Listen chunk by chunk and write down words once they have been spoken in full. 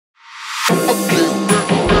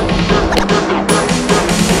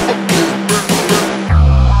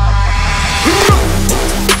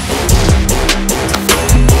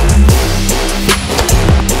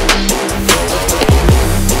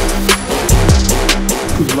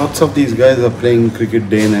Lots of these guys are playing cricket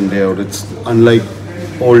day in and day out. It's unlike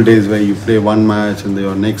old days where you play one match and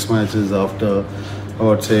your next match is after, I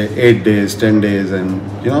would say, 8 days, 10 days, and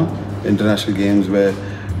international games where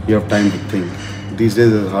you have time to think. These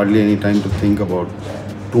days there's hardly any time to think about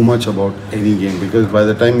too much about any game, because by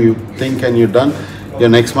the time you think and you're done, your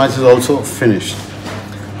next match is also finished.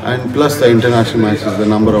 And plus the international matches, the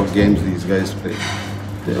number of games these guys play,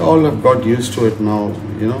 they all have got used to it now,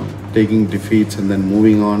 taking defeats and then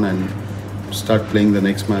moving on and start playing the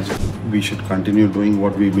next match. We should continue doing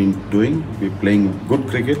what we've been doing. We're playing good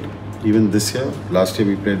cricket even this year. Last year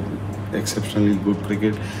we played exceptionally good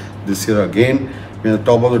cricket. This year again, we're at the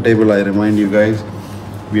top of the table. I remind you guys,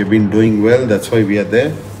 we have been doing well, that's why we are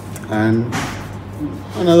there. And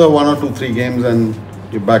another 1 or 2, 3 games and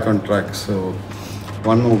you're back on track. So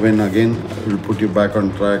one more win again will put you back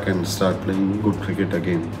on track and start playing good cricket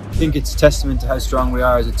again. I think it's a testament to how strong we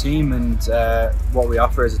are as a team and what we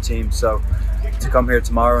offer as a team. So to come here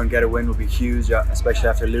tomorrow and get a win will be huge, especially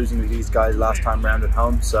after losing to these guys last time round at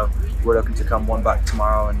home. So we're looking to come one back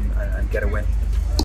tomorrow and get a win.